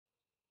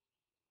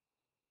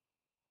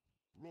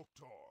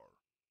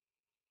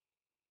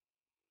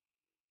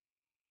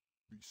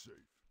Be safe.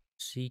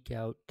 Seek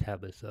out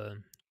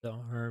Tabetha. The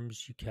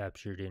arms you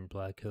captured in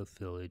Black Hill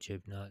Village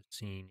have not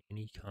seen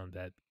any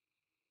combat,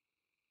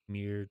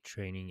 mere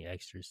training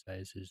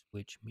exercises,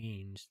 which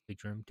means the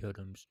Grim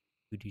Totems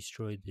who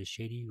destroyed the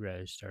Shady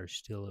Rest are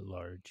still at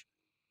large.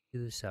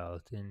 To the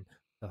south, in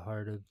the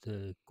heart of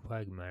the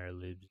quagmire,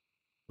 lives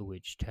the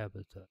witch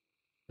Tabetha.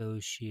 Though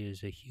she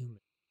is a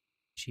human,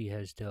 she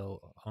has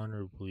dealt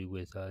honorably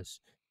with us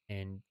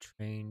and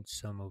trained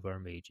some of our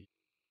mages.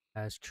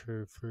 Ask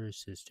her for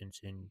assistance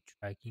in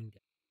tracking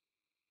down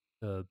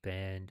the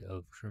band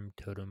of Grim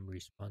Totem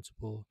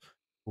responsible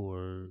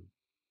for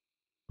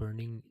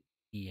burning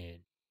the inn.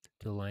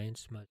 The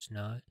Alliance must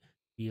not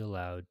be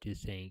allowed to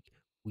think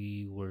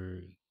we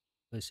were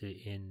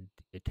complicit in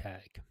the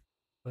attack.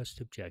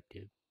 Quest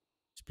objective: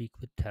 speak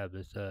with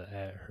Tabetha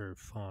at her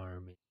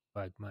farm in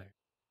Quagmire.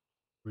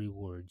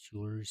 Rewards: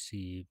 you'll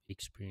receive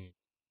experience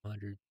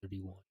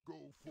 131.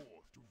 Go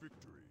forth to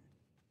victory.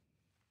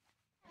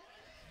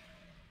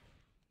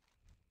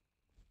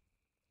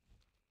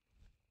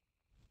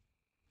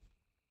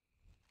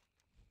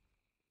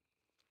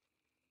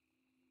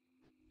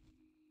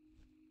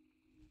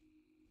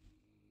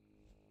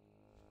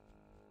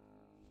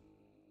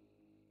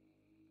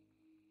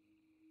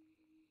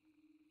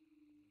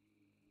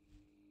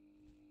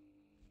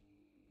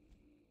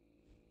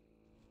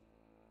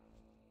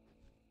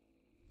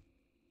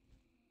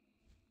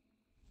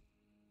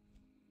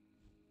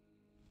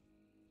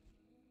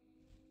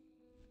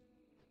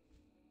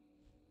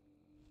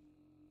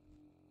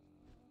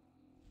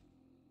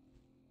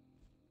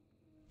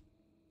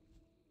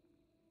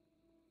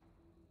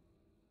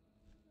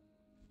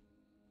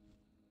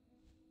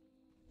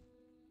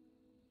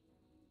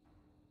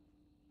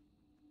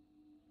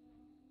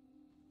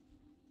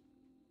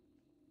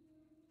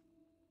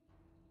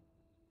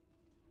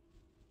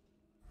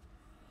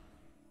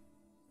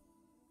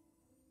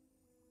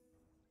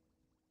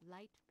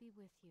 Light be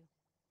with you.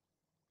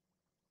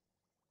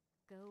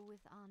 Go with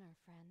honor,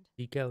 friend.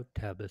 Seek out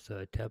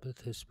Tabetha.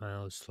 Tabetha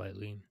smiles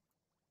slightly.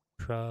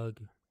 Trog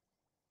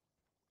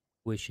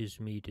wishes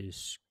me to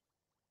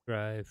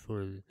strive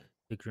for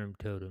the Grim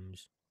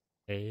Totems.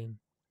 Eh?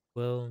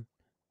 Well,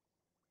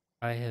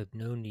 I have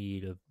no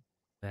need of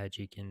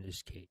magic in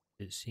this case.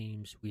 It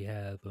seems we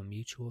have a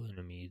mutual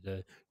enemy.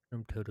 The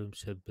Grim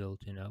Totems have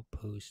built an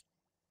outpost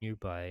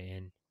nearby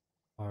and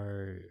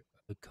are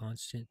a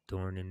constant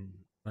thorn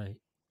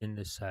in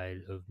the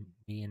side of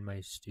me and my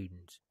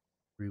students.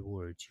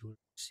 Rewards: you will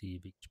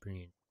receive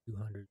experience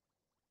 200.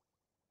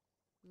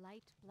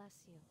 Light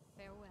bless you.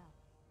 Farewell.